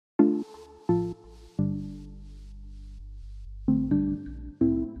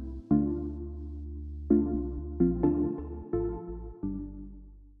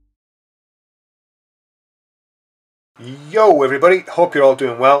Yo everybody, hope you're all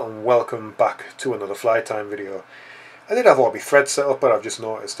doing well and welcome back to another fly time video. I did have all my threads set up, but I've just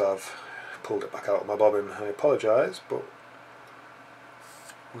noticed I've pulled it back out of my bobbin. I apologise, but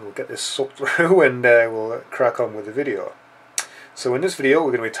we'll get this sucked through and we'll crack on with the video. So in this video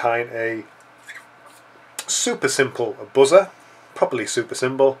we're going to be tying a super simple buzzer, properly super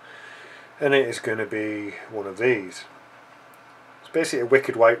simple, and it is going to be one of these. It's basically a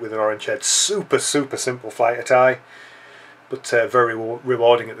wicked white with an orange head. Super simple fly to tie, but very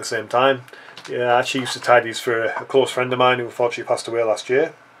rewarding at the same time. Yeah, I actually used to tie these for a close friend of mine who unfortunately passed away last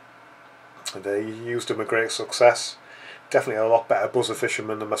year, and he used them with great success. Definitely a lot better buzzer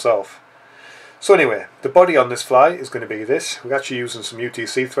fisherman than myself. So anyway, the body on this fly is going to be this. We're actually using some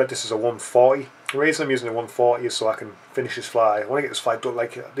UTC thread. This is a 140. The reason I'm using a 140 is so I can finish this fly. I want to get this fly done.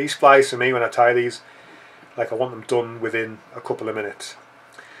 Like these flies for me, when I tie these, like I want them done within a couple of minutes.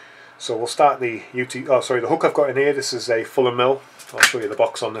 So we'll start the the hook I've got in here. This is a Fuller Mill. I'll show you the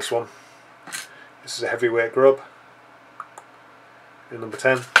box on this one. This is a heavyweight grub in number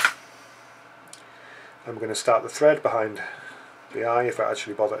 10. I'm going to start the thread behind the eye if I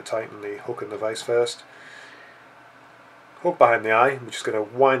actually bother to tighten the hook and the vise first. Hook behind the eye. We're just going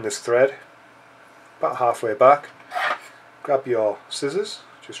to wind this thread about halfway back. Grab your scissors,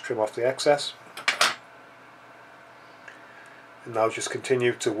 just trim off the excess. And now just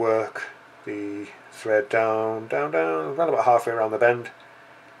continue to work the thread down, around about halfway around the bend.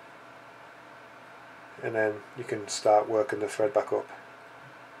 And then you can start working the thread back up.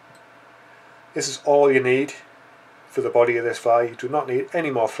 This is all you need for the body of this fly. You do not need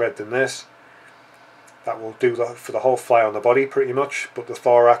any more thread than this. That will do for the whole fly on the body pretty much, but the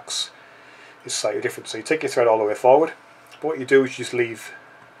thorax is slightly different. So you take your thread all the way forward, but what you do is you just leave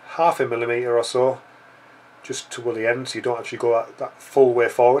half a millimetre or so just toward the end, so you don't actually go that full way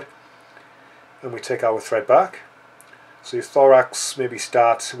forward. And we take our thread back. So your thorax maybe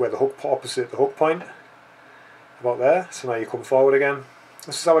starts where the hook, opposite the hook point, about there. So now you come forward again.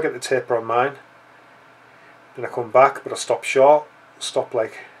 This is how I get the taper on mine. Then I come back, but I stop short. Stop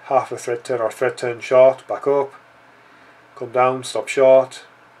like half a thread turn, or a thread turn short, back up, come down, stop short,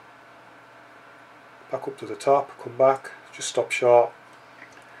 back up to the top, come back, just stop short,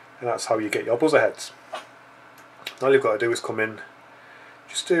 and that's how you get your buzzer heads. All you've got to do is come in,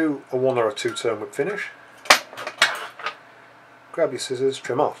 just do a 1 or a 2 turn whip finish, grab your scissors,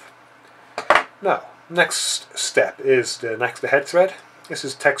 trim off. Now, next step is the head thread. This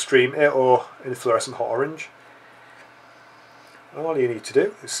is Textreme 8O in fluorescent hot orange. And all you need to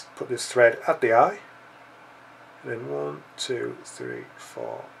do is put this thread at the eye, and then 1, 2, 3,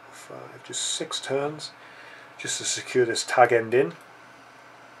 4, 5, just 6 turns, just to secure this tag end in.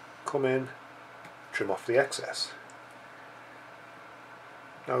 Come in, trim off the excess.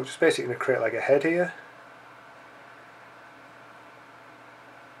 Now we're just basically going to create like a head here.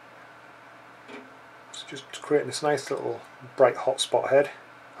 So just creating this nice little bright hot spot head.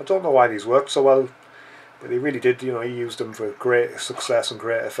 I don't know why these work so well, but they really did. You know, he used them for great success and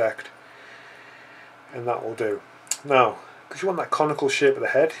great effect, and that will do. Now, because you want that conical shape of the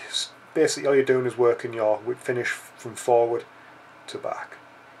head, basically all you're doing is working your whip finish from forward to back.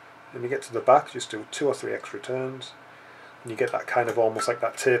 When you get to the back, just do 2 or 3 extra turns, and you get that kind of almost like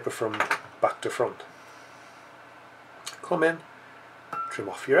that taper from back to front. Come in, trim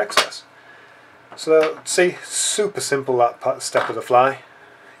off your excess. So see, super simple that step of the fly.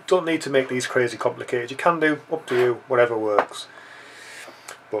 You don't need to make these crazy complicated. You can do, up to you, whatever works.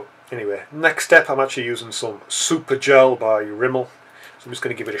 But anyway, next step, I'm actually using some Super Gel by Rimmel. So I'm just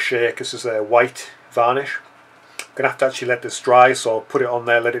going to give it a shake. This is a white varnish. I'm going to have to actually let this dry, so I'll put it on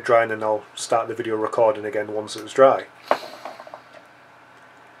there, let it dry, and then I'll start the video recording again once it's dry.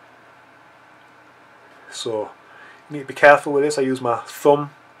 So you need to be careful with this. I use my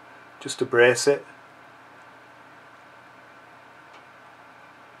thumb just to brace it.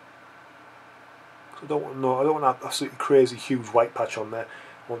 I don't want that absolutely crazy huge white patch on there.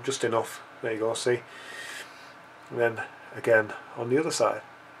 I want just enough. There you go, see? And then again on the other side.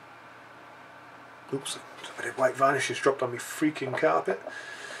 Oops, a bit of white varnish has dropped on my freaking carpet.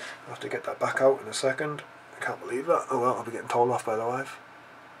 I'll have to get that back out in a second. I can't believe that. Oh well, I'll be getting told off by the wife.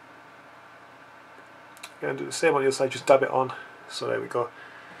 Again, do the same on the other side, just dab it on. So there we go.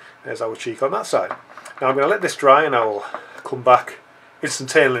 There's our cheek on that side. Now I'm going to let this dry and I will come back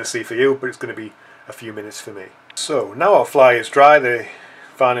instantaneously for you, but it's going to be a few minutes for me. So now our fly is dry, the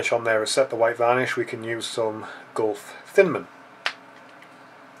varnish on there is set, the white varnish. We can use some Gulf Thinman.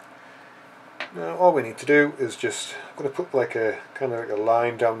 Now all we need to do is just, I'm going to put like a kind of like a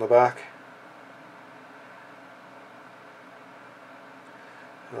line down the back.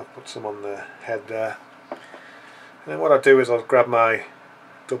 And I'll put some on the head there. And then what I'll do is I'll grab my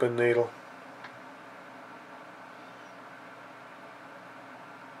dubbing needle.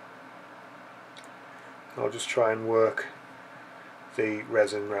 I'll just try and work the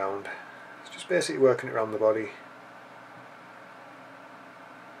resin round. It's just basically working it around the body.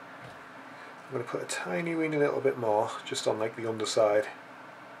 I'm going to put a tiny weeny little bit more just on like the underside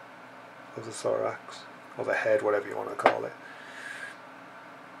of the thorax, or the head, whatever you want to call it.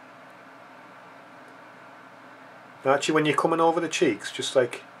 Now actually when you're coming over the cheeks, just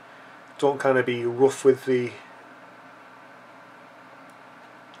like don't kind of be rough with the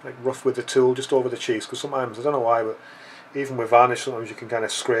tool just over the cheeks, because sometimes, I don't know why, but even with varnish sometimes you can kind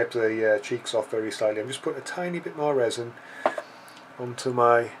of scrape the cheeks off very slightly. I'm just putting a tiny bit more resin onto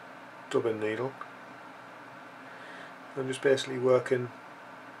my dubbing needle. I'm just basically working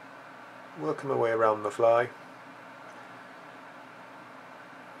my way around the fly. It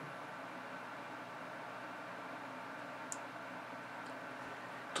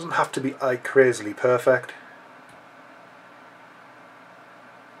doesn't have to be like crazily perfect.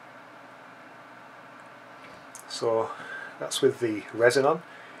 So that's with the resin on.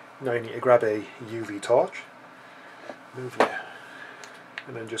 Now you need to grab a UV torch, move it,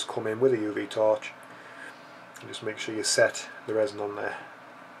 and then just come in with a UV torch and just make sure you set the resin on there.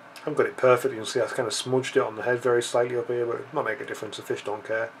 I haven't got it perfect, you can see I've kind of smudged it on the head very slightly up here, but it might make a difference, the fish don't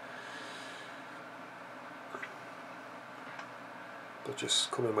care. But just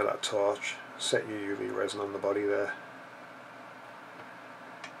come in with that torch, set your UV resin on the body there.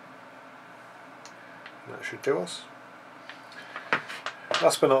 And that should do us.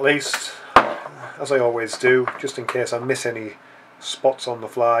 Last but not least, as I always do, just in case I miss any spots on the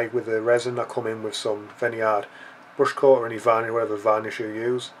fly with the resin, I come in with some Vineyard brush coat or any varnish, whatever varnish you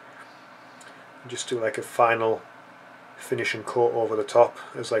use, and just do like a final finishing coat over the top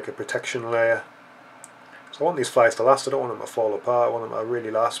as like a protection layer. So I want these flies to last, I don't want them to fall apart, I want them to really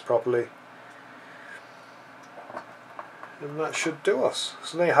last properly. And that should do us.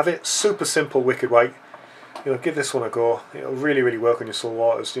 So there you have it, super simple wicked white. You know, give this one a go. It'll really work on your still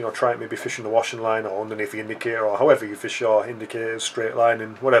waters. You know, try it maybe fishing the washing line or underneath the indicator, or however you fish your indicators, straight line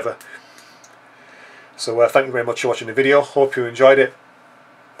and whatever. So thank you very much for watching the video. Hope you enjoyed it,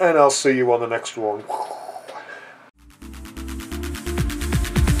 and I'll see you on the next one.